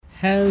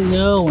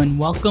Hello and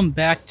welcome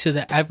back to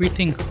the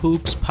Everything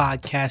Hoops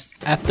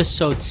podcast,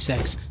 episode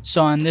 6.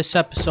 So on this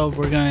episode,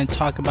 we're going to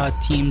talk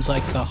about teams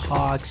like the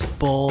Hawks,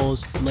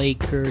 Bulls,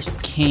 Lakers,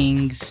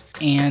 Kings,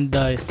 and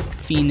the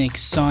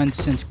Phoenix Suns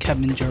since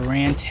Kevin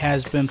Durant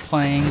has been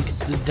playing.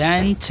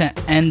 Then to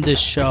end the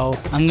show,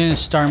 I'm going to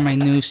start my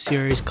new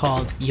series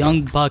called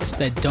Young Bucks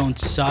That Don't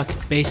Suck.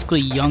 Basically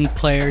young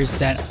players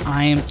that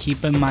I am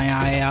keeping my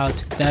eye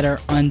out that are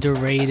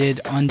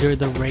underrated, under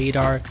the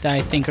radar, that I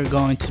think are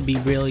going to be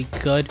really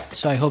good.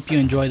 So I hope you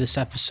enjoy this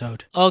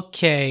episode.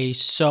 Okay,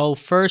 so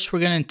first we're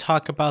going to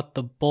talk about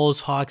the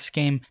Bulls-Hawks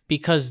game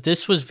because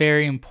this was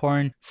very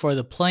important for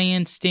the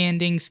play-in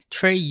standings.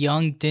 Trae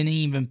Young didn't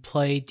even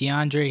play.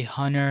 DeAndre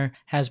Hunter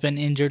has been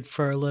injured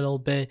for a little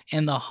bit.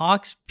 And the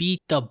Hawks beat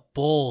the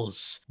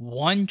Bulls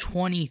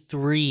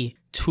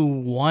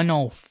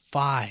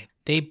 123-105.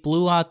 They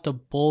blew out the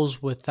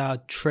Bulls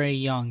without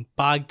Trae Young.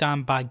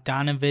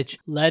 Bogdanović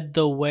led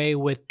the way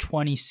with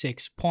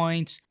 26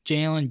 points.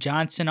 Jalen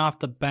Johnson off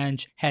the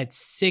bench had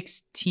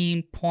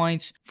 16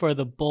 points for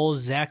the Bulls.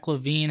 Zach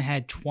LaVine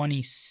had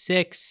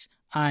 26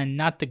 on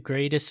not the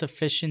greatest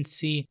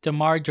efficiency.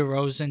 DeMar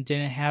DeRozan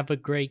didn't have a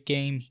great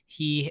game.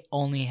 He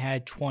only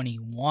had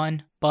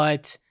 21.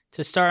 But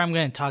to start, I'm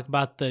going to talk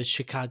about the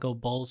Chicago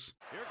Bulls.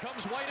 Here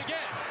comes White again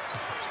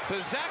to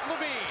Zach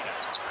LaVine.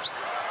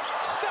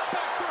 Step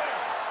back three.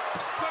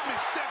 Let me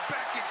step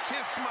back and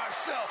kiss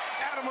myself.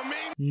 Adam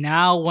Amin.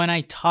 Now, when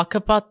I talk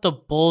about the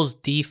Bulls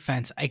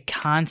defense, I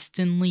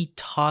constantly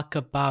talk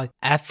about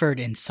effort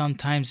and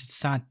sometimes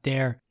it's not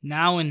there.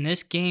 Now, in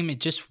this game, it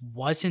just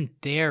wasn't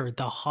there.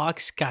 The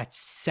Hawks got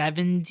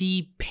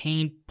 70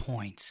 paint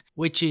points,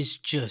 which is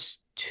just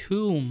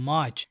too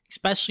much,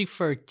 especially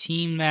for a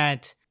team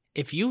that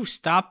if you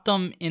stop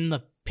them in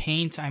the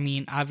paint, I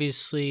mean,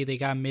 obviously they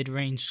got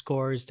mid-range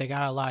scores, they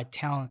got a lot of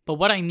talent, but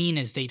what I mean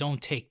is they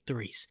don't take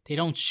threes. They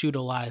don't shoot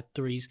a lot of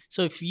threes.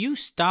 So if you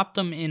stop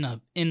them in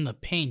the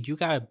paint, you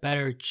got a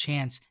better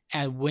chance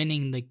at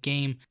winning the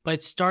game. But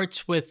it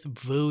starts with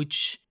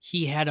Vooch.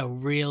 He had a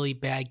really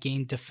bad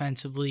game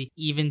defensively,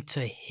 even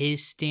to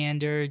his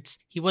standards.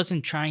 He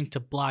wasn't trying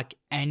to block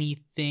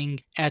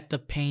anything at the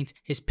paint.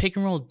 His pick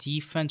and roll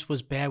defense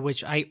was bad,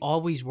 which I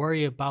always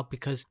worry about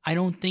because I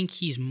don't think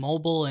he's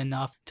mobile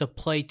enough to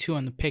play two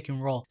on the pick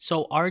and roll.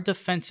 So our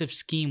defensive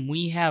scheme,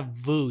 we have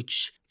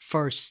Vooch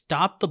for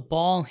stop the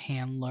ball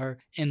handler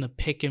in the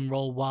pick and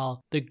roll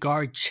while the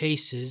guard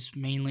chases,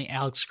 mainly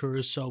Alex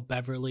Caruso,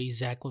 Beverly,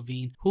 Zach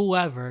LaVine,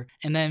 whoever.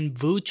 And then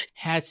Vooch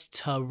has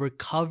to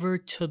recover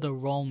to the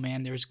roll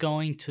man. There's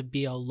going to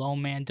be a low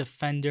man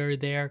defender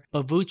there,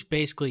 but Vooch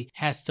basically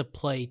has to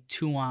play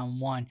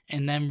 2-on-1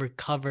 and then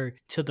recover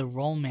to the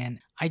roll man.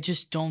 I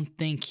just don't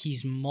think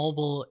he's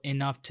mobile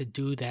enough to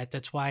do that.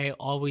 That's why I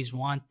always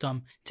want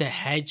them to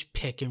hedge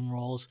pick and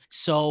rolls.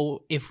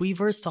 So if we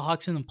verse the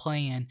Hawks in the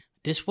play-in,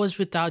 this was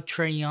without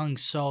Trae Young,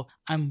 so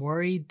I'm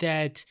worried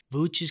that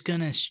Vooch is going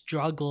to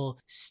struggle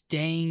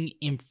staying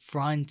in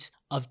front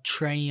of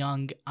Trae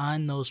Young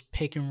on those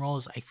pick and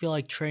rolls. I feel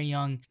like Trae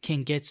Young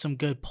can get some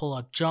good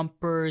pull-up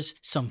jumpers,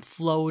 some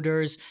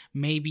floaters.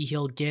 Maybe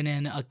he'll get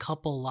in a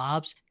couple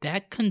lobs.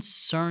 That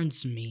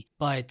concerns me,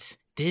 but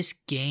this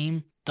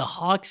game, the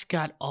Hawks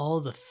got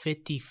all the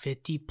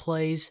 50-50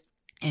 plays,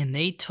 and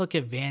they took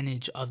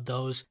advantage of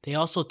those. They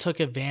also took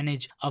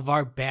advantage of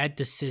our bad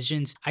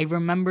decisions. I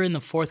remember in the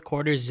fourth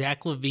quarter,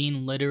 Zach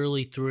LaVine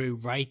literally threw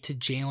it right to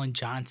Jalen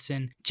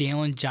Johnson.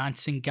 Jalen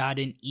Johnson got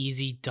an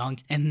easy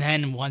dunk. And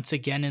then once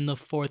again in the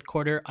fourth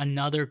quarter,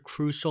 another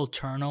crucial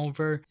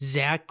turnover.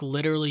 Zach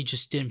literally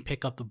just didn't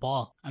pick up the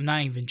ball. I'm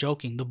not even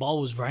joking. The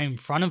ball was right in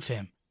front of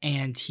him.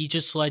 And he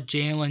just let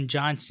Jalen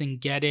Johnson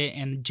get it,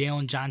 and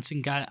Jalen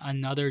Johnson got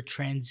another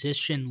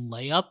transition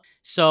layup.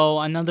 So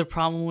another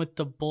problem with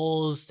the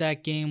Bulls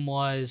that game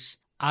was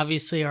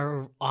obviously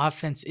our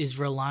offense is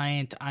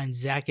reliant on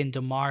Zach and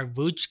DeMar.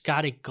 Vooch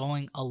got it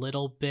going a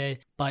little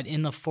bit, but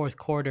in the fourth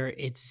quarter,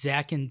 it's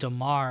Zach and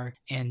DeMar,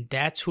 and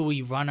that's who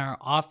we run our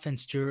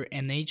offense through,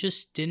 and they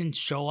just didn't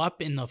show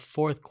up in the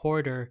fourth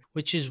quarter,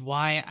 which is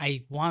why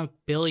I want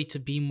Billy to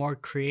be more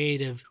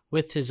creative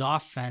with his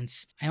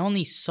offense. I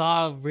only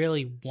saw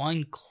really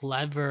one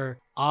clever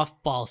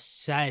off-ball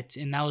set,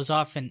 and that was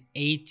off an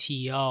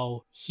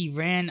ATO. He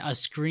ran a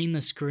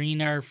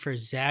screen-the-screener for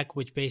Zach,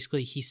 which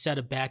basically he set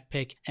a back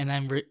pick and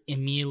then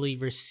immediately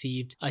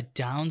received a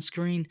down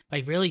screen. But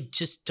I really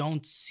just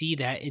don't see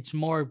that. It's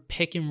more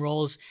pick and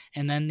rolls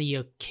and then the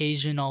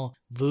occasional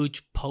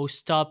Vooch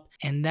post up.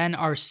 And then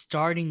our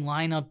starting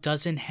lineup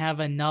doesn't have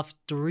enough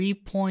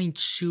three-point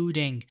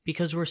shooting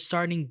because we're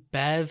starting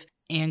Bev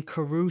and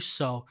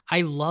Caruso.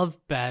 I love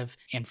Bev,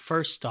 and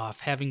first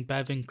off, having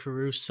Bev and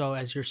Caruso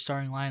as your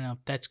starting lineup,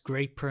 that's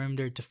great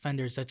perimeter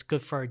defenders. That's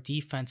good for our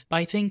defense. But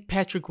I think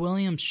Patrick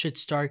Williams should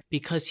start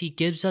because he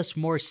gives us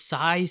more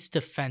size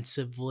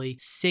defensively.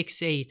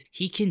 6'8".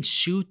 He can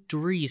shoot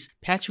threes.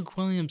 Patrick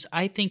Williams,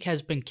 I think,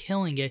 has been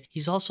killing it.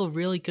 He's also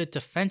really good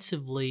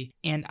defensively,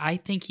 and I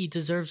think he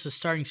deserves a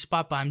starting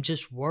spot, but I'm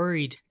just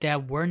worried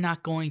that we're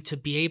not going to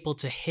be able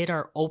to hit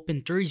our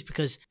open threes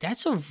because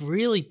that's a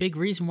really big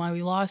reason why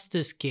we lost this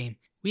this game.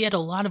 We had a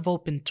lot of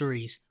open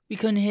threes. We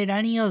couldn't hit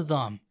any of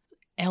them.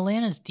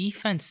 Atlanta's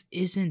defense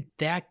isn't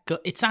that good.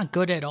 It's not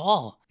good at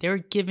all. They were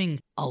giving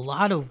a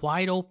lot of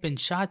wide open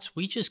shots.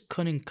 We just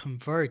couldn't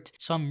convert.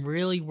 So I'm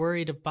really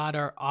worried about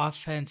our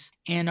offense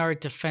and our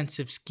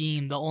defensive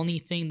scheme. The only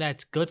thing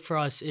that's good for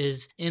us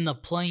is in the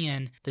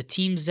play-in, the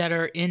teams that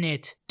are in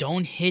it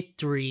don't hit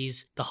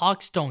threes. The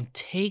Hawks don't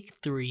take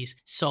threes.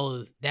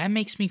 So that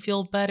makes me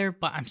feel better,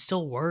 but I'm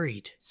still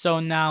worried. So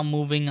now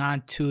moving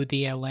on to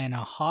the Atlanta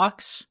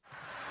Hawks.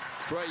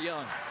 Trae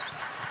Young.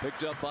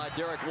 Picked up by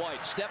Derek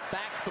White. Step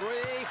back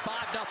three,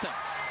 5-0.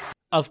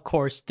 Of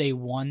course, they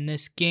won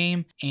this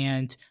game,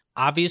 and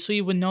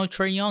obviously with no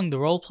Trae Young, the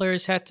role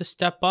players had to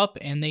step up,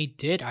 and they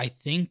did. I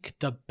think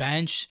the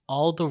bench,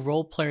 all the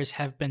role players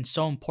have been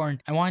so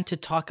important. I wanted to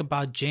talk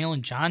about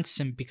Jalen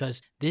Johnson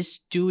because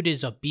this dude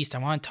is a beast. I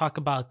want to talk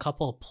about a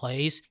couple of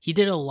plays. He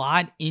did a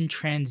lot in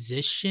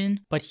transition,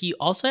 but he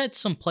also had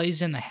some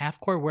plays in the half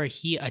court where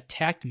he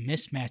attacked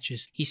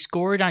mismatches. He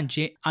scored on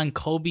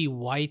Kobe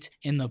White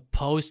in the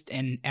post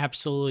and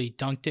absolutely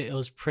dunked it. It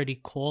was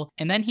pretty cool.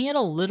 And then he had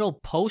a little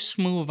post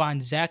move on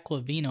Zach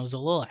LaVine. It was a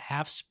little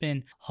half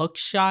spin hook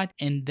shot,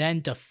 and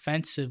then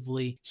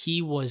defensively,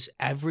 he was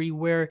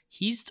everywhere.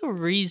 He's the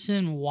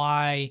reason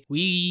why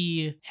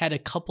we had a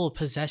couple of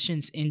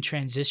possessions in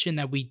transition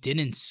that we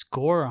didn't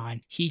score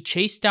on. He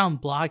chased down,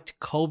 blocked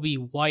Kobe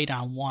White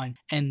on one,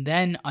 and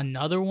then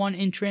another one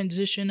in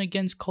transition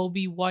against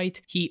Kobe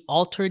White. He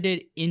altered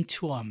it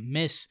into a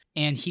miss,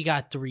 and he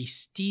got 3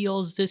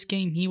 steals this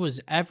game. He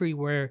was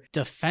everywhere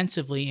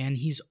defensively, and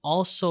he's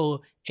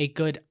also a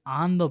good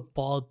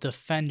on-the-ball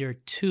defender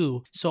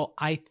too. So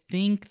I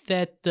think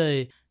that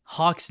the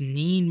Hawks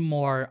need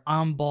more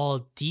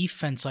on-ball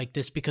defense like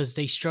this because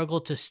they struggle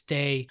to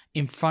stay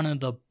in front of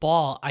the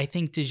ball. I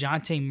think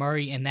DeJounte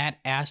Murray in that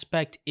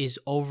aspect is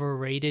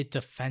overrated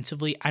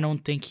defensively. I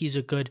don't think he's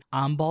a good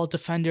on-ball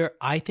defender.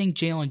 I think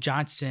Jalen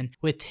Johnson,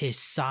 with his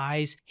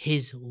size,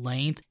 his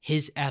length,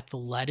 his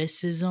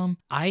athleticism,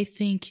 I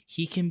think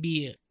he can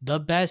be the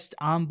best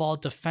on-ball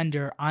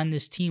defender on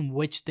this team,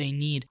 which they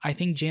need. I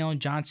think Jalen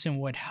Johnson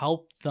would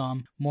help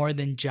them more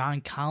than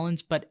John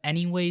Collins. But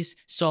anyways,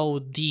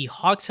 so the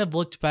Hawks have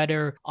looked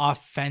better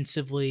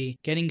offensively.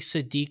 Getting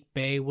Sadiq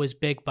Bey was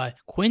big, but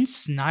Quinn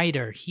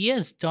Snyder, he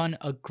has done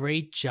a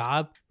great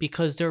job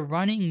because they're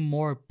running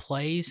more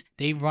plays.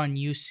 They run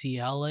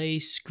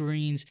UCLA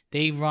screens.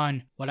 They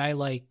run what I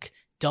like,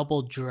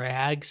 double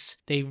drags.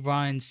 They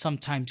run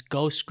sometimes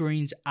ghost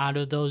screens out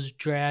of those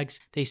drags.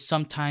 They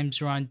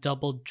sometimes run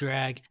double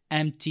drag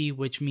empty,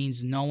 which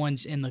means no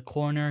one's in the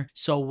corner.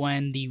 So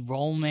when the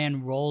roll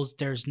man rolls,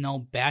 there's no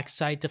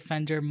backside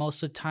defender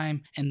most of the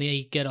time, and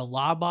they get a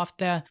lob off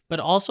that.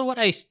 But also what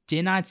I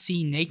did not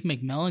see Nate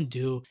McMillan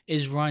do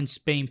is run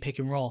Spain pick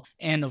and roll.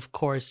 And of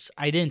course,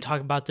 I didn't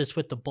talk about this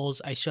with the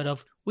Bulls. I should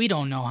have. We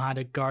don't know how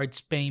to guard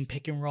Spain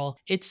pick and roll.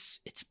 It's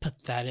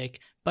pathetic.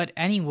 But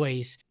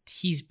anyways,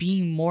 he's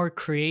being more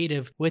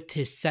creative with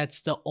his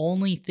sets. The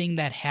only thing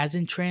that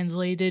hasn't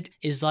translated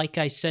is, like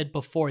I said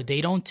before,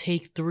 they don't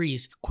take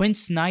threes. Quinn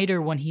Snyder,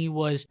 when he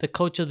was the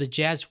coach of the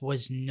Jazz,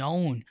 was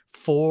known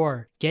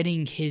for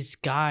getting his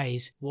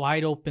guys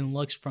wide open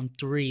looks from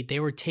 3. They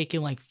were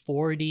taking like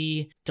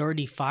 40,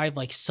 35,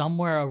 like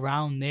somewhere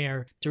around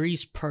there,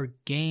 threes per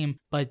game.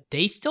 But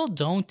they still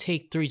don't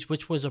take threes,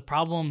 which was a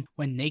problem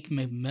when Nate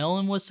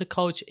McMillan was the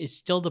coach. It's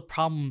still the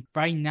problem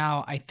right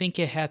now. I think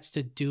it has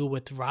to do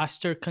with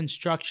roster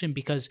construction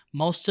because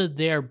most of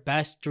their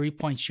best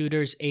 3-point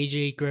shooters,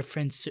 AJ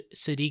Griffin,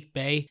 Sadiq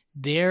Bey,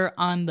 they're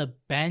on the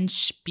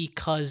bench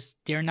because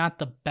they're not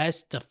the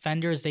best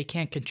defenders. They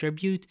can't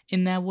contribute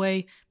in that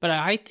way. But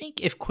I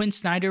think if Quinn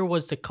Snyder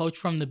was the coach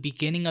from the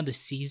beginning of the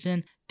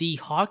season, the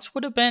Hawks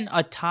would have been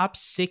a top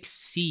 6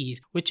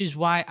 seed, which is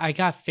why I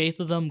got faith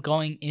of them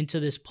going into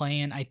this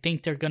play-in. I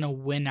think they're going to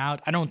win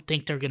out. I don't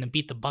think they're going to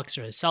beat the Bucks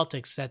or the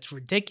Celtics. That's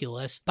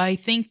ridiculous. But I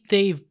think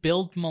they've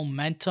built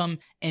momentum,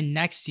 and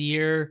next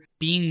year,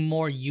 being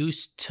more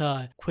used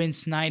to Quinn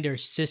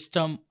Snyder's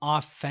system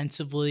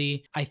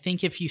offensively. I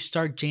think if you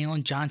start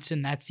Jalen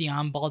Johnson, that's the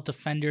on-ball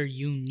defender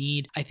you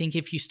need. I think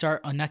if you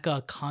start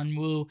Onyeka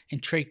Okongwu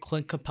and trade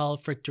Clint Capella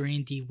for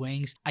 3-and-D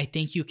wings, I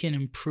think you can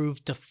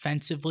improve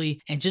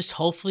defensively and just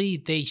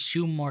hopefully they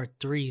shoot more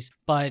threes.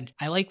 But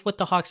I like what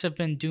the Hawks have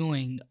been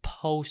doing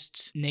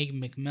post Nate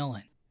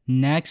McMillan.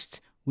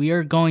 Next, we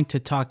are going to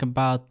talk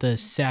about the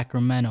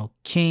Sacramento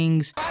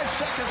Kings. 5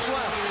 seconds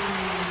left.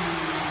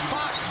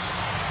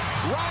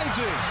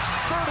 Rising,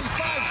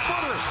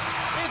 35-footer,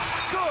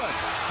 it's good.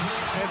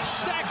 And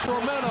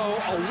Sacramento,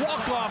 a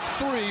walk-off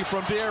 3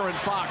 from De'Aaron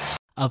Fox.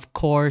 Of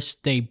course,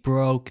 they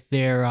broke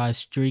their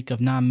streak of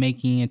not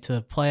making it to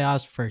the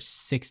playoffs for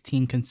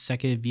 16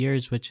 consecutive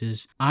years, which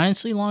is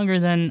honestly longer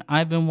than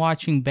I've been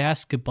watching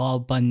basketball,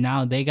 but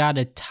now they got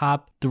a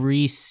top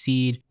 3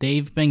 seed.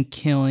 They've been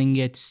killing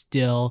it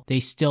still. They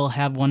still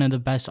have one of the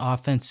best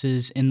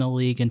offenses in the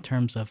league in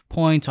terms of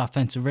points,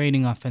 offensive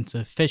rating,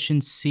 offensive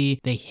efficiency.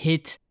 They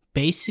hit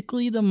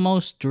basically the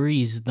most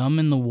threes, them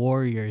and the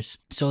Warriors.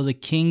 So the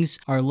Kings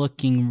are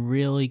looking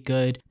really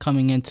good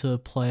coming into the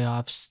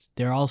playoffs.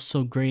 They're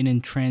also great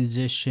in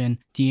transition.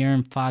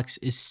 De'Aaron Fox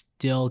is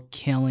still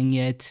killing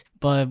it.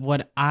 But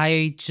what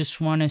I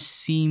just want to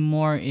see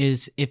more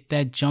is if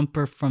that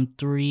jumper from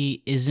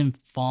 3 isn't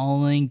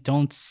falling,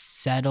 don't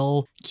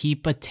settle.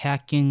 Keep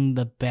attacking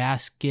the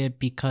basket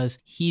because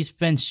he's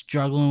been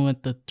struggling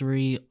with the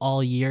 3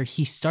 all year.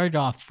 He started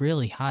off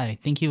really hot. I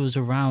think he was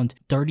around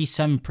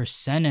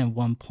 37% at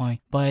one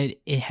point, but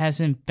it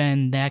hasn't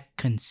been that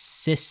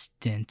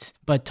consistent.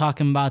 But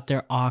talking about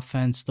their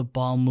offense, the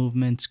ball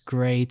movement's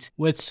great.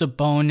 With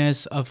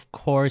Sabonis, of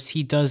course,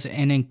 he does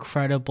an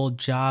incredible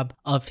job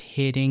of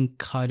hitting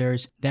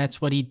cutters.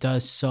 That's what he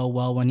does so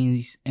well when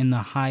he's in the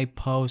high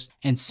post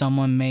and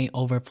someone may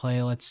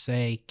overplay. Let's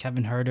say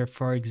Kevin Huerter,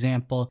 for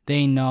example.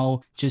 They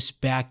know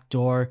just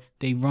backdoor.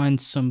 They run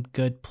some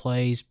good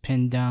plays,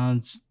 pin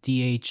downs,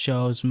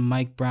 DHOs.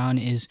 Mike Brown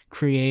is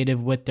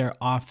creative with their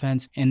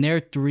offense, and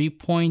their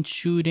 3-point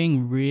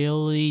shooting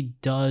really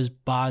does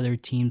bother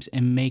teams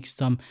and makes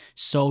them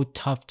so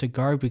tough to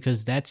guard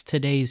because that's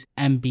today's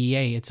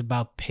NBA. It's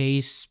about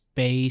pace,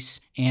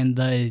 space, and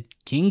the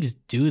Kings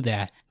do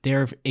that.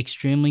 They're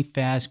extremely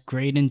fast,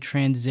 great in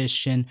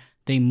transition.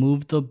 They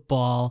move the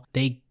ball.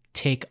 They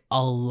take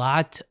a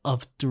lot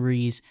of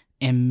threes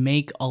and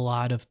make a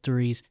lot of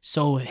threes.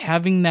 So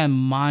having that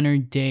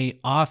modern day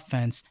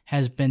offense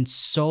has been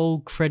so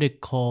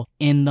critical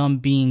in them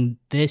being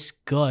this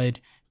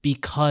good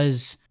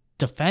because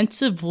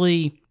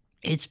defensively,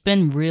 it's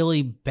been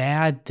really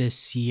bad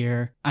this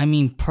year. I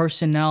mean,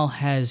 personnel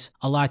has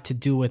a lot to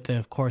do with it,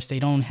 of course. They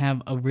don't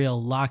have a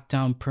real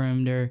lockdown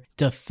perimeter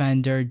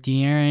defender.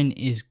 De'Aaron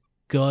is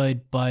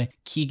good, but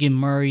Keegan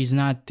Murray's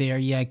not there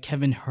yet.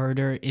 Kevin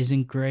Huerter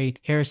isn't great.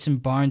 Harrison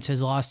Barnes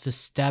has lost a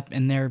step,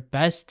 and their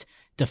best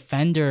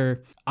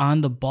defender on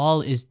the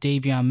ball is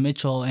Davion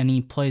Mitchell, and he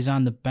plays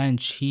on the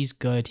bench. He's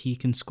good. He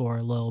can score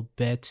a little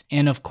bit.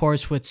 And of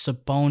course, with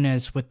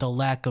Sabonis, with the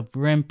lack of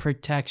rim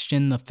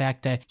protection, the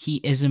fact that he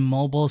isn't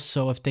mobile,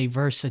 so if they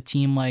verse a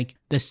team like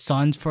the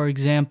Suns, for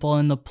example,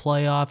 in the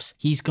playoffs,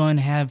 he's going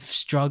to have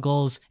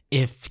struggles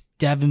if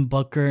Devin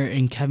Booker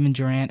and Kevin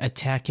Durant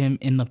attack him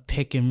in the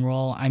pick and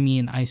roll. I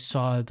mean, I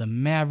saw the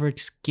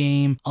Mavericks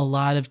game a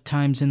lot of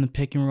times in the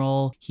pick and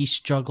roll. He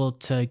struggled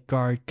to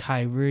guard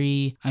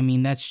Kyrie. I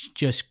mean, that's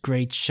just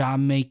great shot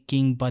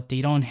making, but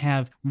they don't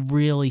have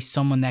really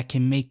someone that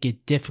can make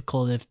it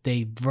difficult if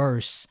they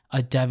verse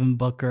a Devin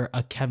Booker,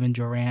 a Kevin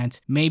Durant,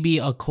 maybe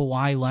a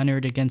Kawhi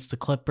Leonard against the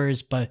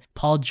Clippers, but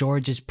Paul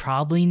George is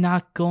probably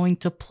not going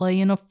to play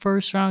in a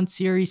first round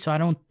series, so I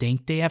don't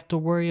think they have to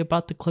worry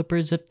about the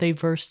Clippers if they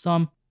verse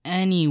them.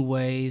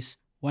 Anyways,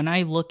 when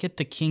I look at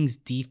the Kings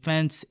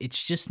defense,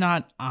 it's just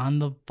not on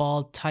the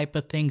ball type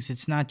of things.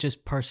 It's not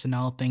just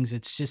personnel things.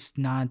 It's just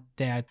not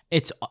that.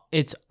 It's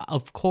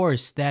of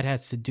course that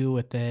has to do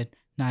with it,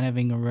 not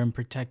having a rim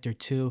protector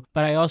too.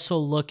 But I also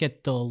look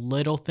at the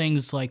little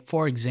things, like,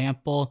 for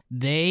example,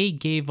 they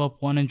gave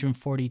up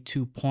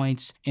 142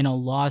 points in a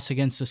loss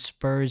against the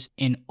Spurs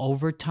in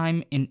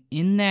overtime. And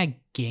in that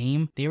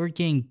game, they were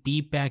getting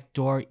beat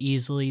backdoor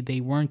easily. They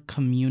weren't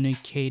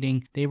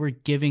communicating. They were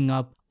giving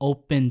up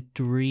open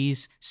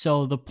threes.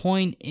 So the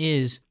point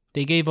is,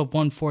 they gave up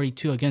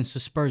 142 against the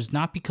Spurs,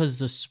 not because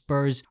the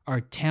Spurs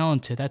are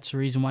talented. That's the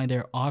reason why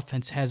their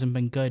offense hasn't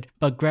been good.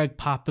 But Greg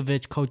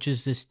Popovich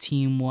coaches this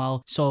team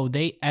well, so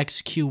they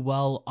execute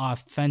well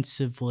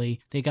offensively.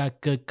 They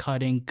got good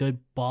cutting, good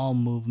ball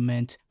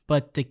movement.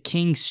 But the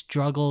Kings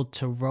struggled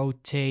to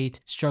rotate,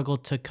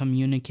 struggled to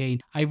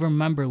communicate. I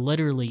remember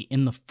literally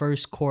in the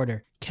first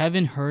quarter,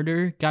 Kevin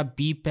Huerter got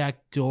beat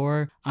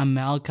backdoor on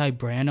Malachi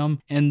Branham,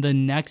 and the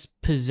next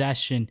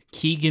possession,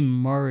 Keegan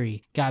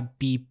Murray got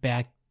beat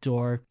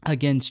backdoor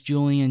against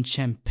Julian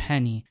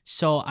Champagnie.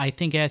 So I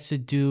think it has to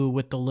do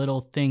with the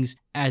little things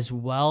as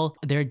well.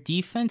 Their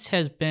defense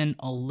has been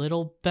a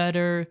little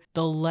better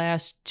the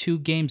last 2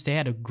 games. They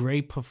had a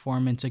great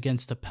performance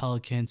against the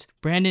Pelicans.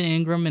 Brandon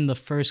Ingram in the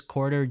first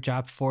quarter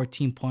dropped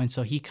 14 points,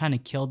 so he kind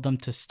of killed them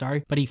to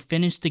start, but he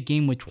finished the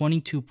game with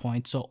 22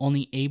 points, so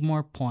only 8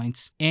 more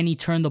points, and he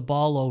turned the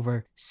ball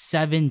over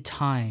 7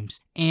 times.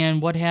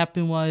 And what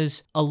happened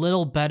was a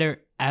little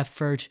better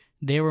effort.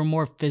 They were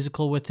more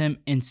physical with him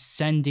and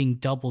sending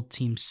double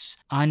teams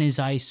on his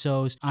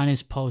ISOs, on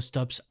his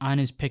post-ups, on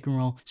his pick and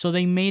roll. So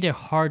they made it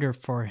harder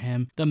for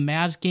him. The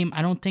Mavs game,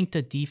 I don't think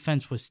the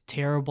defense was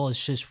terrible.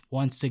 It's just,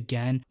 once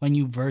again, when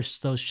you verse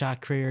those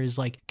shot creators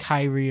like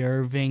Kyrie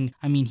Irving,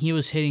 I mean, he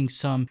was hitting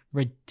some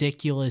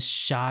ridiculous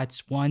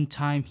shots. One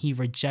time he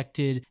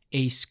rejected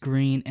a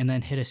screen and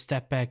then hit a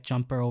step back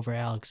jumper over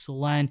Alex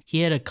Len. He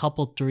had a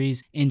couple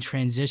threes in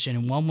transition,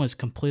 and one was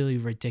completely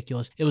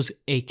ridiculous. It was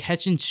a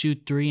catch and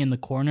shoot three in the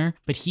corner,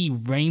 but he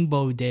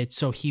rainbowed it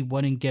so he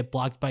wouldn't get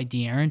blocked by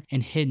De'Aaron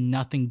and hit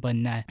nothing but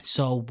net.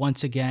 So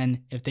once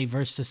again, if they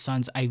verse the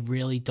Suns, I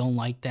really don't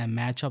like that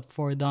matchup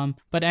for them.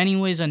 But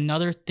anyways,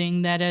 another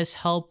thing that has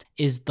helped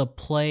is the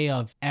play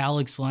of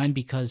Alex Len,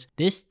 because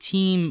this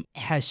team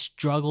has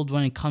struggled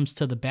when it comes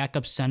to the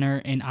backup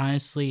center, and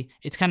honestly,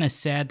 it's kind of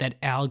sad that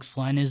Alex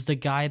Len is the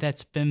guy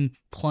that's been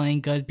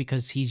playing good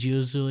because he's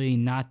usually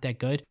not that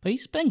good, but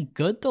he's been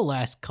good the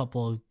last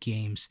couple of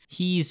games.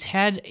 He's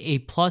had a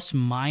plus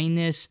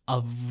minus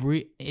of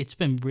it's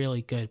been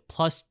really good,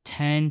 plus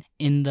 10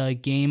 in the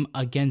game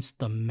against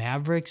the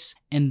Mavericks,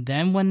 and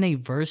then when they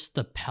versed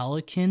the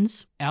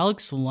Pelicans,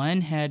 Alex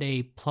Len had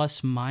a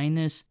plus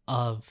minus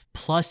of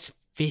plus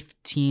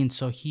 15,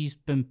 so he's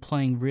been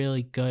playing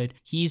really good.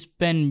 He's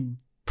been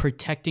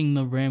protecting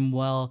the rim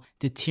well,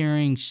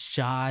 deterring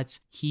shots.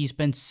 He's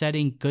been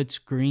setting good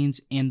screens,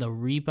 and the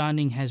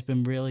rebounding has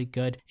been really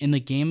good. In the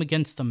game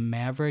against the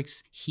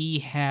Mavericks, he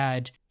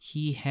had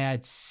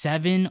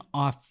 7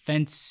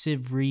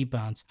 offensive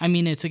rebounds. I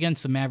mean, it's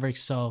against the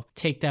Mavericks, so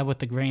take that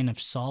with a grain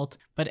of salt.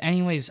 But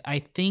anyways, I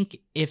think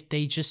if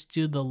they just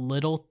do the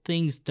little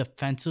things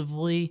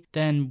defensively,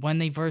 then when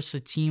they verse a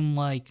team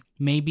like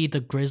maybe the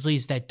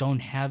Grizzlies that don't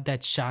have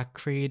that shot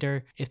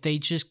creator, if they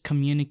just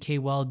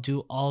communicate well,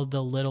 do all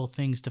the little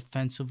things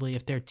defensively,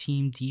 if their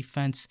team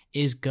defense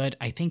is good,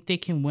 I think they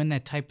can win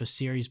that type of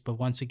series. But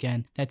once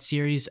again, that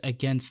series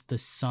against the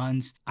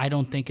Suns, I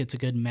don't think it's a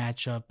good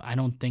matchup. I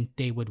don't think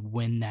they would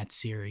win that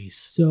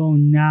series. So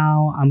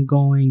now I'm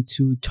going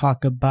to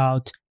talk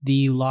about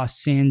the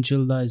Los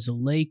Angeles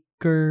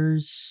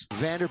Lakers.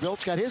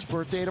 Vanderbilt's got his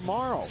birthday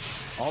tomorrow.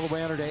 All the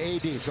way under to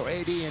AD. So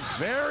AD in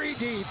very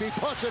deep. He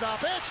puts it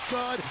up. It's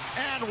good.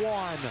 And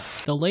one.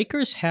 The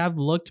Lakers have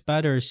looked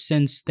better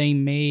since they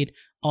made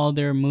all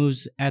their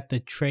moves at the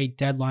trade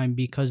deadline,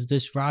 because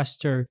this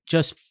roster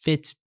just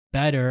fits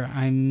better.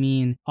 I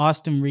mean,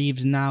 Austin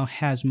Reeves now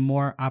has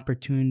more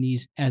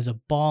opportunities as a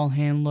ball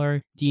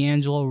handler.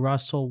 D'Angelo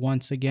Russell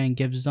once again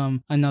gives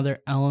them another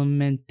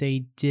element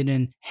they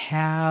didn't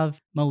have.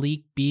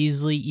 Malik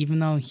Beasley, even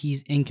though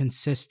he's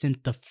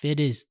inconsistent, the fit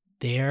is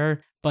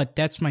there. But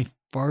that's my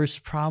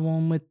first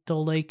problem with the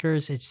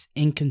Lakers. It's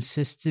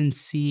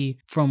inconsistency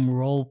from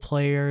role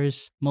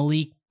players.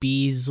 Malik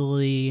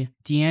Beasley,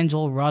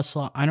 D'Angelo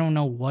Russell, I don't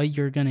know what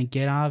you're going to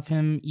get out of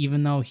him,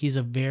 even though he's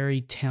a very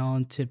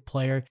talented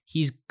player.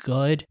 He's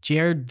good.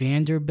 Jared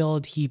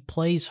Vanderbilt, he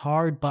plays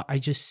hard, but I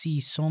just see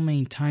so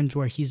many times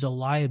where he's a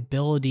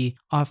liability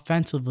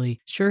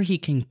offensively. Sure, he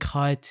can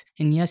cut,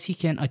 and yes, he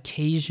can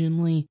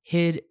occasionally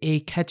hit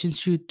a catch and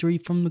shoot three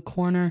from the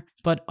corner,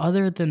 but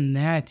other than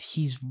that,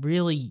 he's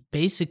really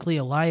basically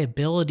a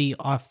liability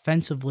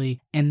offensively,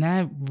 and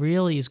that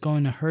really is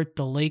going to hurt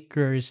the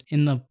Lakers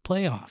in the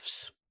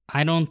playoffs.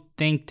 I don't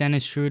think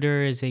Dennis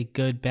Schroeder is a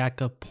good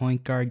backup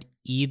point guard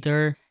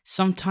either.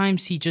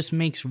 Sometimes he just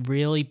makes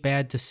really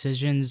bad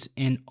decisions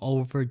and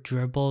over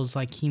dribbles.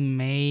 Like, he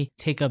may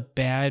take a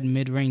bad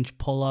mid-range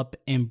pull-up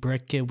and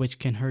brick it, which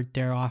can hurt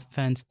their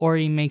offense. Or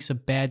he makes a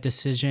bad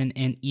decision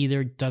and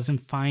either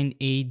doesn't find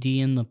AD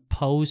in the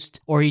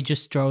post, or he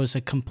just throws a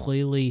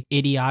completely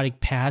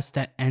idiotic pass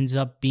that ends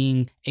up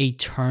being a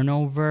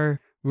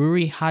turnover.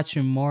 Rui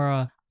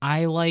Hachimura,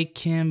 I like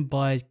him,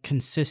 but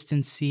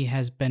consistency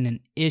has been an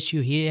issue.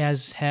 He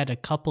has had a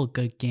couple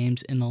good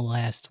games in the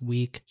last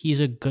week. He's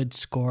a good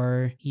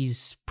scorer.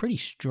 He's pretty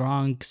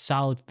strong,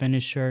 solid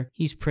finisher.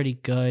 He's pretty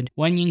good.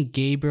 Wenyen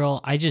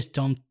Gabriel, I just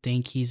don't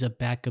think he's a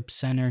backup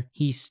center.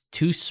 He's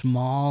too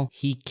small.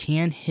 He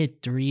can't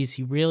hit threes.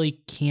 He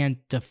really can't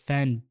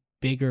defend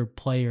bigger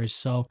players.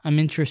 So I'm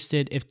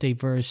interested if they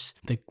verse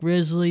the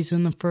Grizzlies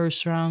in the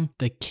first round,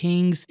 the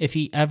Kings, if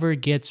he ever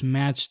gets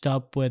matched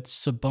up with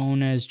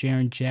Sabonis,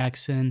 Jaren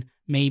Jackson,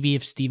 maybe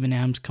if Steven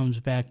Adams comes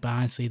back, but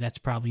honestly, that's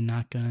probably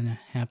not going to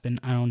happen.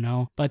 I don't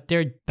know. But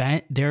their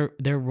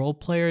role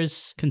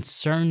players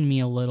concern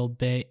me a little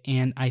bit,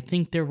 and I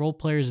think their role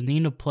players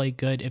need to play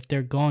good if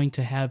they're going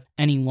to have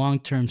any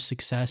long-term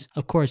success.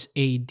 Of course,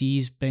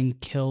 AD's been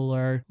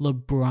killer.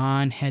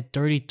 LeBron had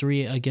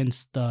 33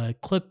 against the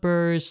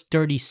Clippers,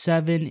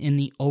 37 in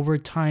the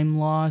overtime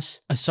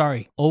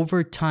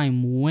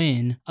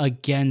win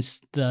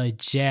against the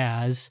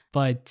Jazz.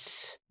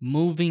 But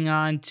moving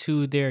on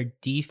to their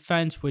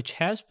defense, which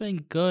has been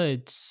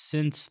good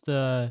since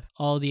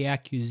all the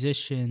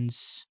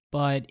acquisitions,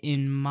 but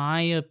in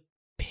my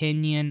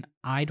opinion,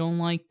 I don't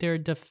like their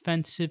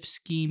defensive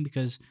scheme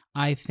because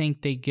I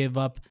think they give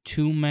up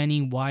too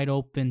many wide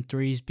open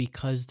threes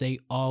because they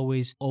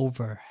always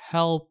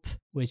overhelp,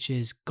 which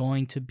is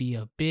going to be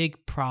a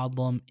big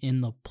problem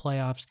in the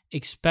playoffs,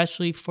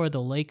 especially for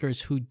the Lakers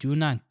who do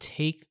not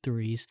take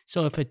threes.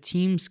 So if a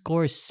team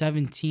scores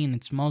 17,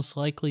 it's most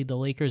likely the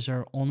Lakers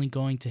are only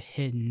going to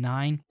hit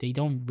 9. They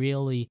don't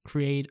really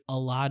create a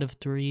lot of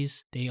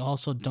threes. They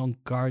also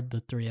don't guard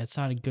the three. That's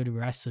not a good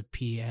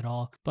recipe at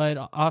all. But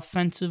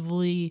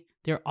offensively,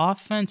 Their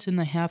offense in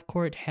the half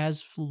court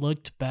has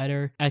looked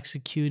better,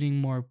 executing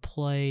more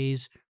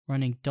plays,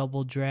 running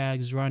double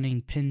drags,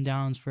 running pin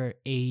downs for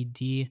AD.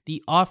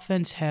 The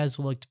offense has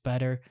looked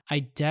better. I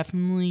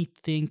definitely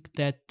think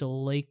that the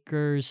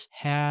Lakers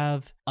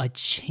have a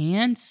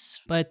chance,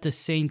 but at the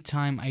same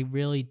time, I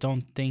really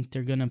don't think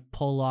they're going to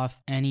pull off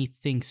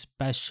anything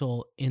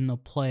special in the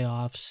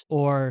playoffs,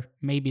 or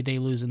maybe they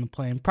lose in the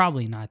play-in.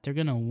 Probably not. They're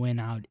going to win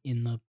out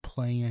in the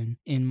play-in,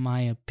 in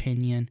my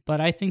opinion.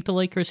 But I think the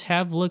Lakers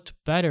have looked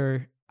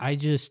better.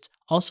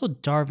 Also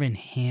Darvin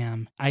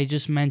Ham. I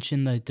just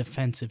mentioned the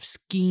defensive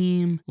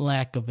scheme,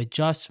 lack of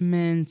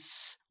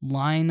adjustments,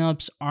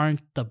 lineups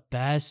aren't the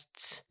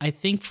best. I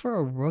think for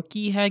a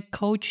rookie head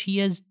coach, he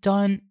has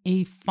done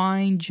a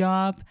fine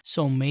job.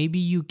 So maybe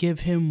you give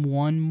him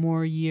one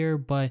more year,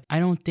 but I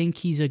don't think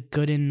he's a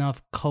good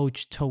enough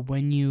coach to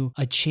win you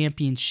a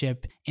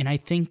championship. And I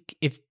think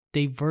if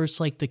they verse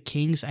like the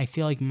Kings, I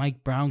feel like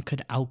Mike Brown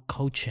could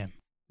outcoach him.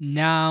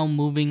 Now,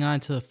 moving on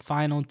to the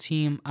final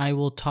team I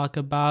will talk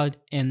about,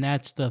 and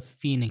that's the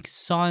Phoenix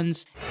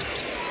Suns.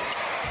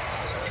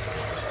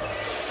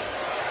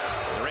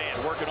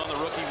 Durant working on the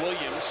rookie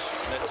Williams.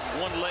 That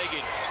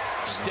one-legged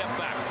step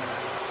back.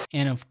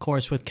 And of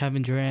course, with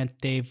Kevin Durant,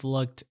 they've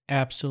looked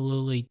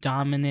absolutely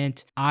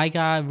dominant. I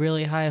got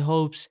really high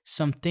hopes.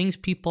 Some things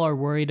people are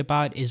worried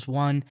about is,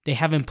 one, they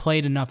haven't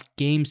played enough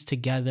games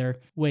together,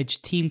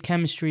 which team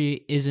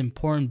chemistry is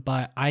important,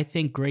 but I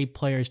think great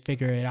players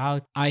figure it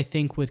out. I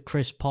think with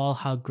Chris Paul,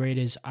 how great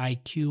his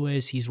IQ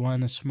is. He's one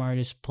of the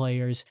smartest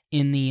players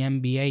in the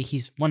NBA.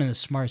 He's one of the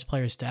smartest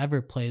players to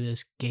ever play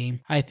this game.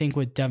 I think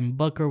with Devin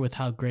Booker, with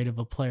how great of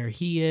a player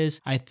he is.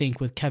 I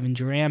think with Kevin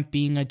Durant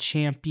being a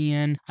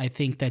champion. I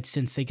think that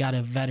since they got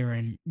a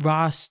veteran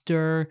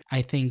roster,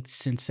 I think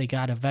since they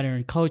got a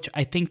veteran coach,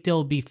 I think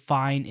they'll be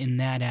fine in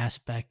that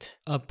aspect.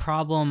 A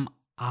problem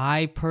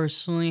I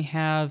personally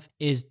have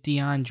is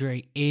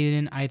DeAndre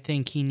Ayton. I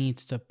think he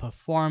needs to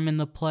perform in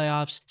the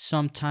playoffs.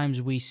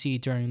 Sometimes we see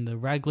during the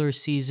regular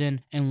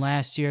season, and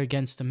last year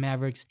against the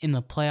Mavericks in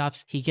the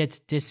playoffs, he gets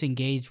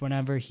disengaged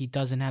whenever he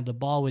doesn't have the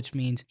ball, which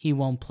means he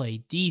won't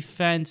play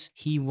defense,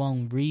 he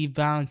won't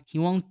rebound, he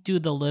won't do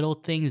the little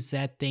things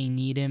that they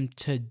need him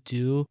to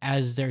do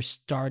as their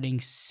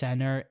starting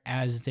center,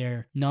 as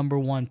their number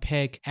one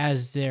pick,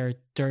 as their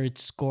third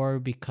scorer,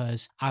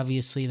 because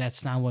obviously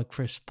that's not what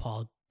Chris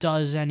Paul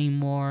does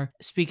anymore.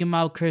 Speaking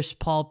about Chris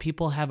Paul,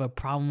 people have a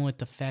problem with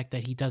the fact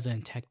that he doesn't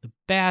attack the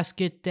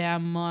basket that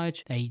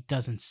much, that he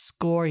doesn't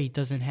score, he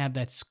doesn't have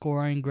that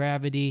scoring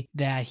gravity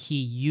that he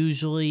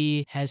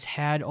usually has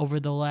had over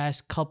the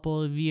last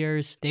couple of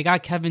years. They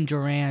got Kevin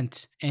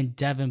Durant and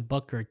Devin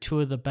Booker,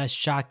 two of the best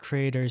shot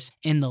creators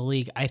in the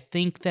league. I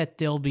think that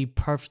they'll be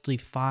perfectly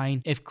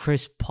fine if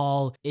Chris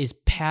Paul is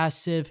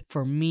passive.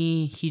 For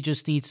me, he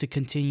just needs to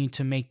continue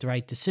to make the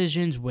right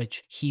decisions,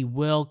 which he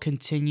will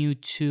continue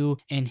to,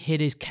 and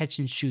hit his catch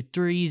and shoot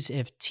threes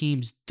if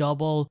teams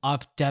double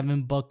off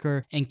Devin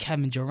Booker and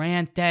Kevin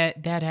Durant.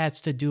 That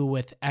has to do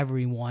with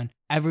everyone.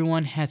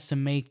 Everyone has to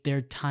make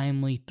their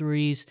timely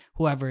threes.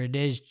 Whoever it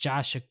is,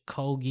 Josh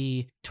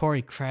Okogie,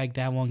 Torrey Craig,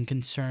 that one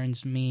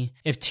concerns me.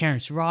 If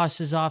Terrence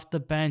Ross is off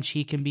the bench,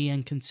 he can be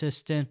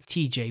inconsistent.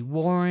 TJ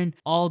Warren,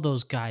 all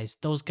those guys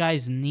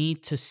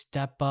need to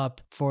step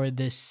up for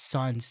this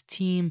Suns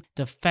team.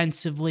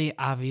 Defensively,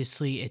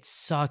 obviously, it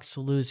sucks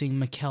losing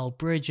Mikal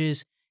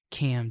Bridges,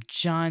 Cam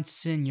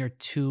Johnson, your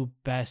two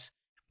best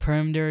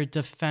perimeter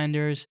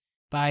defenders.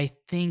 But I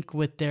think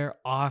with their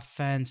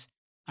offense,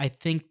 I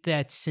think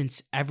that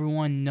since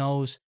everyone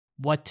knows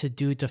what to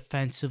do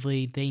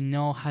defensively, they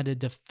know how to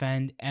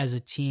defend as a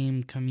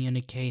team,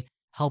 communicate,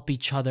 help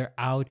each other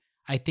out.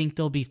 I think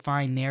they'll be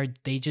fine there.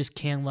 They just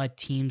can't let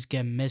teams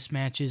get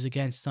mismatches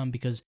against them,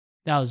 because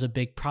that was a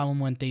big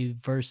problem when they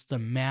versed the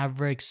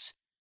Mavericks.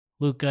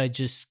 Luka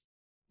just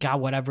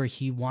got whatever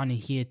he wanted.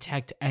 He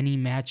attacked any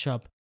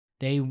matchup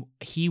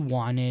he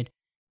wanted,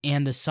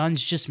 and the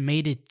Suns just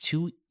made it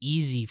too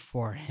easy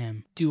for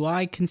him. Do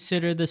I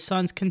consider the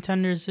Suns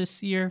contenders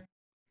this year?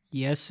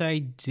 Yes, I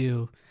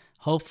do.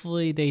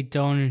 Hopefully they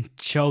don't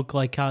choke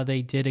like how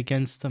they did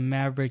against the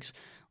Mavericks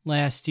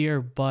last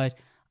year, but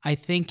I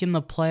think in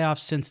the playoffs,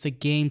 since the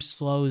game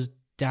slows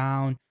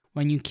down,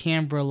 when you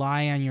can't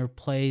rely on your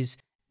plays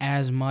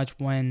as much,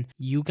 when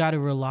you got to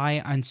rely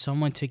on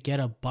someone to get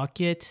a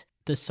bucket,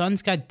 the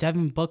Suns got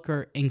Devin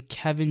Booker and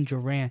Kevin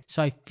Durant.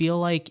 So I feel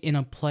like in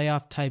a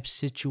playoff type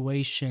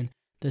situation,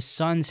 the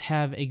Suns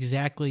have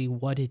exactly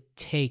what it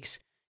takes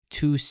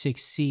to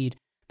succeed.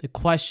 The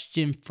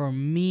question for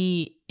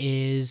me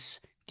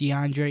is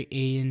DeAndre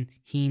Ayton,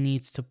 he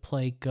needs to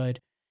play good.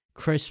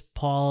 Chris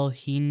Paul,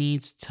 he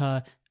needs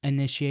to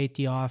initiate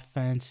the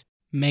offense,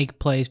 make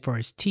plays for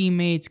his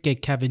teammates,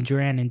 get Kevin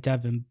Durant and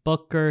Devin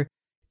Booker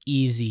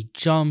easy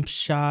jump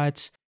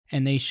shots,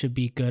 and they should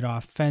be good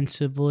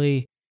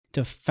offensively.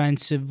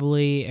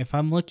 Defensively, if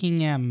I'm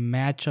looking at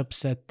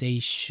matchups that they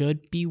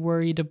should be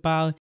worried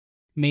about,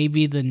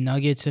 maybe the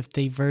Nuggets if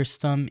they verse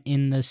them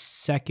in the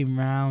second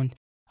round.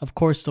 Of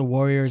course, the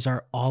Warriors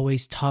are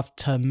always tough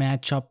to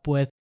match up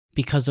with,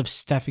 because of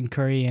Stephen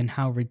Curry and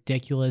how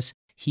ridiculous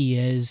he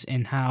is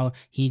and how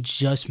he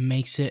just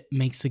makes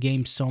the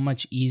game so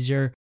much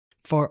easier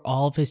for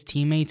all of his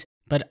teammates.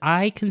 But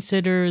I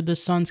consider the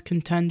Suns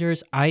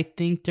contenders. I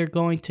think they're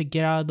going to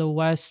get out of the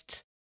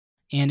West.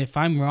 And if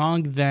I'm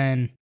wrong,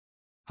 then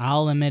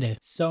I'll admit it.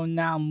 So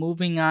now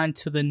moving on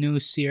to the new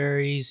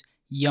series,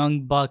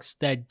 Young Bucks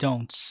That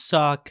Don't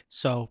Suck.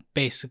 So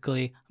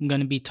basically, I'm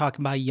going to be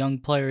talking about young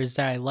players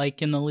that I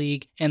like in the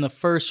league. And the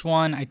first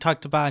one, I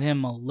talked about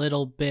him a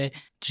little bit,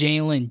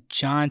 Jalen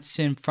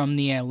Johnson from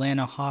the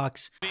Atlanta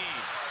Hawks.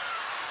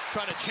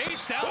 Trying to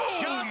chase down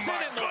Johnson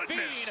and Levine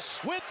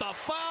with the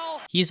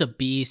foul. He's a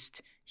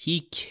beast.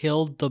 He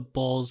killed the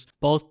Bulls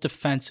both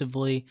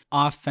defensively,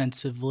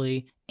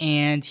 offensively,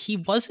 and he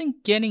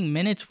wasn't getting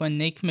minutes when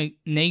Nate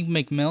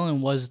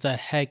McMillan was the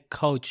head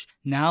coach.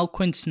 Now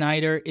Quinn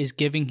Snyder is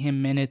giving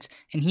him minutes,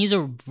 and he's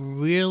a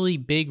really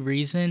big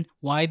reason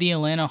why the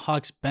Atlanta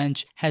Hawks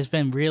bench has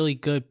been really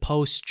good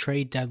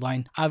post-trade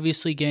deadline.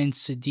 Obviously, getting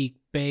Sadiq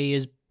Bey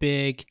is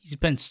big. He's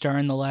been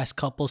starring the last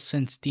couple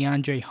since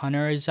DeAndre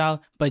Hunter is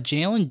out. But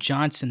Jalen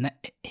Johnson,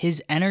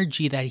 his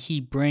energy that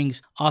he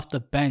brings off the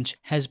bench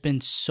has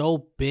been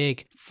so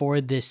big for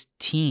this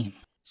team.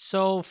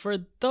 So for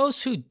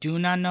those who do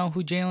not know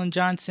who Jalen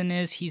Johnson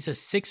is, he's a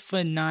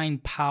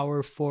 6'9"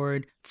 power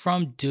forward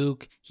from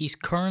Duke. He's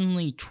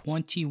currently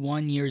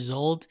 21 years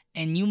old.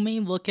 And you may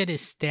look at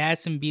his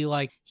stats and be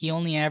like, he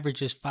only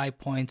averages 5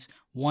 points.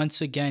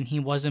 Once again, he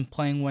wasn't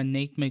playing when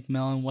Nate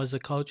McMillan was the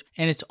coach.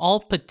 And it's all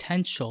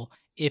potential.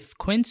 If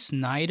Quinn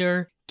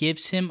Snyder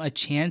gives him a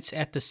chance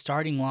at the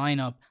starting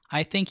lineup,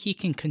 I think he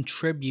can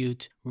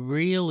contribute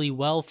really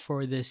well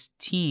for this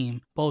team,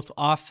 both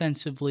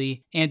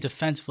offensively and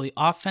defensively.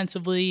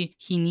 Offensively,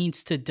 he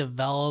needs to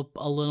develop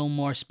a little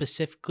more,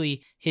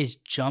 specifically his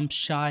jump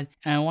shot.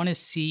 And I want to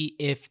see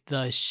if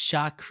the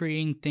shot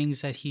creating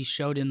things that he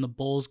showed in the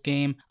Bulls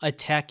game,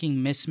 attacking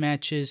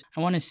mismatches,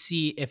 I want to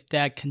see if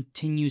that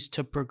continues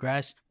to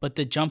progress. But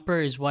the jumper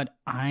is what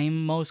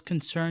I'm most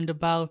concerned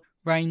about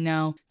right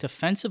now.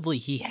 Defensively,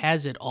 he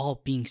has it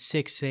all, being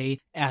 6'8",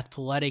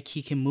 athletic.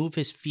 He can move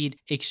his feet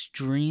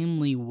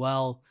extremely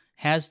well,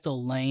 has the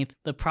length.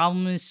 The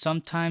problem is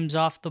sometimes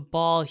off the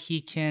ball,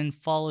 he can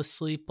fall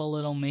asleep a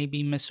little,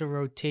 maybe miss a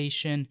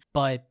rotation.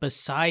 But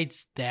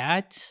besides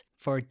that,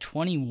 for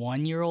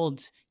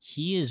 21-year-olds,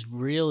 he is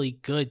really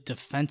good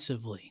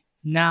defensively.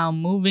 Now,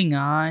 moving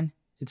on.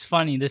 It's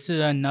funny, this is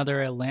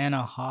another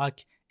Atlanta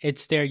Hawk.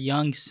 It's their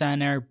young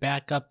center,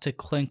 back up to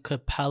Clint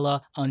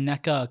Capella,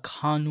 Onyeka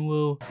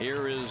Okongwu.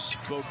 Here is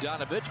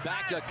Bogdanovic,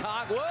 back to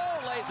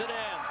Okongwu, lays it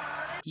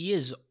in. He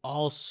is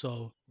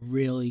also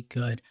really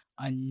good.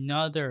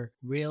 Another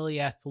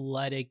really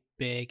athletic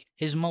big.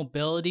 His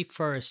mobility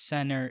for a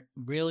center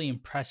really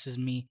impresses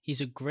me.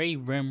 He's a great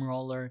rim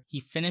roller. He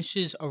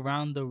finishes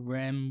around the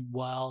rim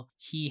well.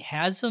 He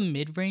has a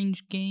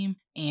mid-range game.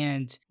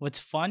 And what's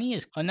funny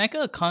is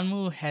Onyeka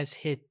Okongwu has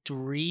hit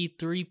 3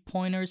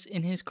 3-pointers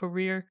in his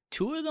career.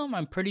 2 of them,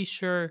 I'm pretty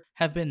sure,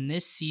 have been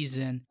this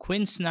season.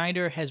 Quinn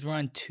Snyder has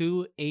run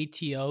 2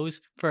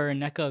 ATOs for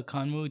Onyeka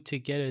Okongwu to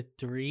get a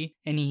 3,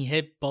 and he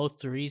hit both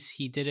 3s.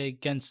 He did it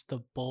against the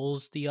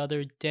Bulls the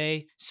other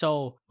day.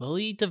 So, will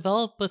he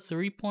develop a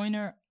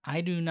 3-pointer?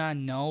 I do not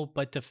know,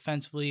 but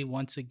defensively,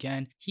 once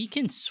again, he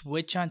can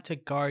switch onto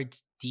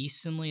guards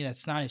decently.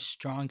 That's not his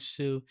strong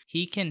suit.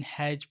 He can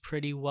hedge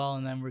pretty well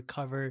and then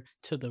recover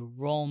to the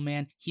roll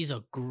man. He's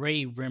a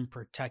great rim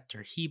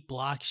protector. He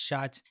blocks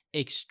shots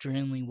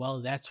extremely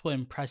well. That's what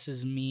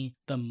impresses me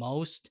the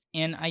most.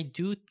 And I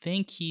do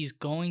think he's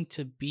going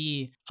to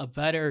be a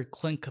better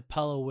Clint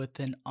Capella with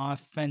an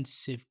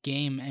offensive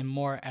game and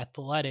more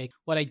athletic.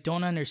 What I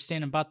don't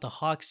understand about the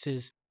Hawks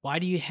is, why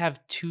do you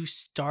have 2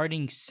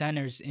 starting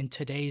centers in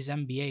today's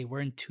NBA? We're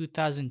in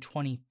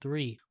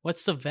 2023.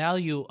 What's the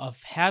value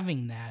of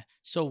having that?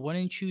 So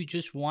wouldn't you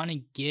just want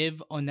to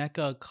give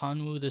Onyeka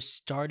Okongwu the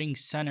starting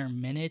center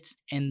minutes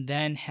and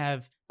then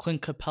have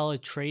Clint Capella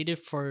traded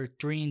for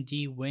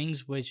 3-and-D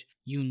wings, which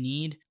you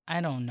need? I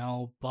don't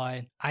know,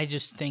 but I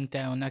just think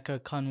that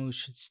Onyeka Okongwu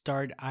should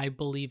start. I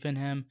believe in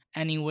him.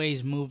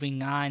 Anyways,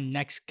 moving on.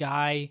 Next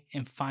guy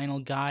and final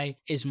guy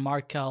is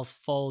Markelle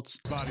Fultz.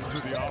 Body to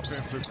the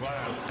offensive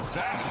glass.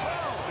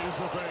 That is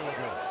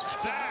available.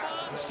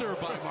 That monster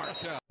by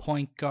Markelle.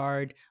 Point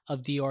guard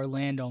of the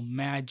Orlando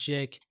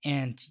Magic.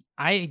 And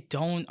I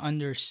don't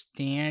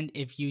understand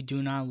if you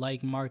do not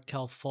like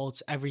Markelle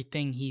Fultz,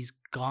 everything he's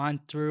gone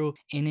through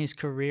in his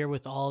career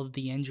with all of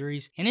the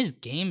injuries, and his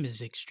game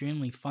is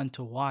extremely fun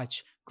to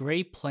watch.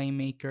 Great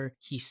playmaker,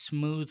 he's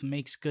smooth,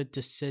 makes good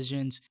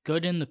decisions,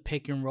 good in the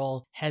pick and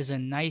roll, has a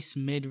nice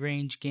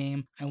mid-range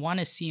game. I want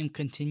to see him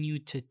continue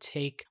to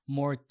take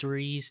more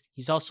threes.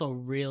 He's also a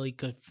really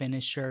good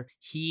finisher.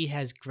 He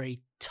has great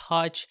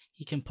touch.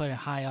 He can put it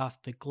high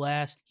off the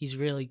glass. He's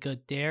really good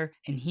there.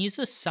 And he's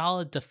a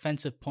solid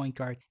defensive point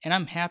guard. And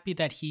I'm happy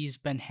that he's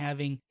been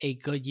having a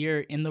good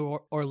year. In the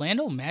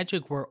Orlando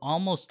Magic were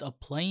almost a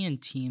play-in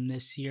team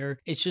this year.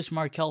 It's just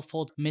Markelle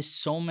Fultz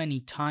missed so many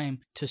time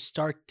to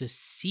start the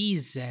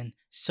season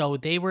So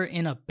they were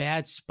in a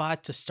bad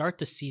spot to start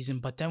the season,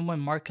 but then when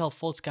Markelle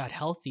Fultz got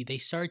healthy, they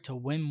started to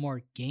win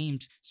more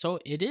games. So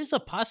it is a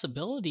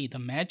possibility the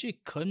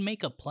Magic could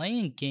make a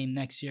play-in game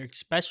next year,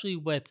 especially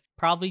with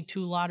probably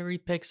 2 lottery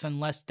picks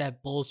unless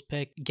that Bulls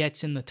pick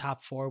gets in the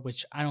top 4,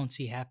 which I don't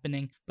see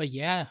happening. But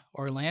yeah,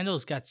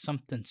 Orlando's got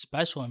something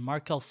special, and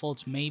Markelle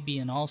Fultz may be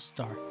an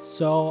all-star.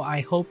 So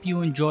I hope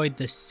you enjoyed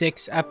the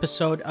 6th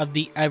episode of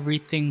the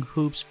Everything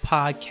Hoops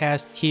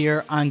podcast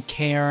here on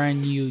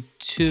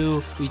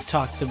KRNU2. We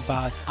talked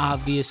about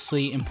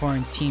obviously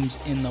important teams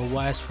in the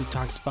West. We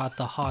talked about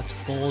the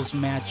Hawks-Bulls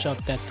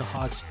matchup that the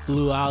Hawks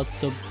blew out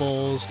the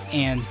Bulls,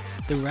 and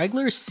the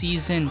regular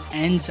season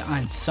ends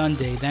on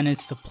Sunday, then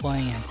it's the play-in.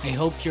 I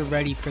hope you're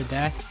ready for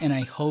that, and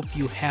I hope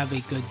you have a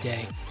good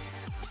day.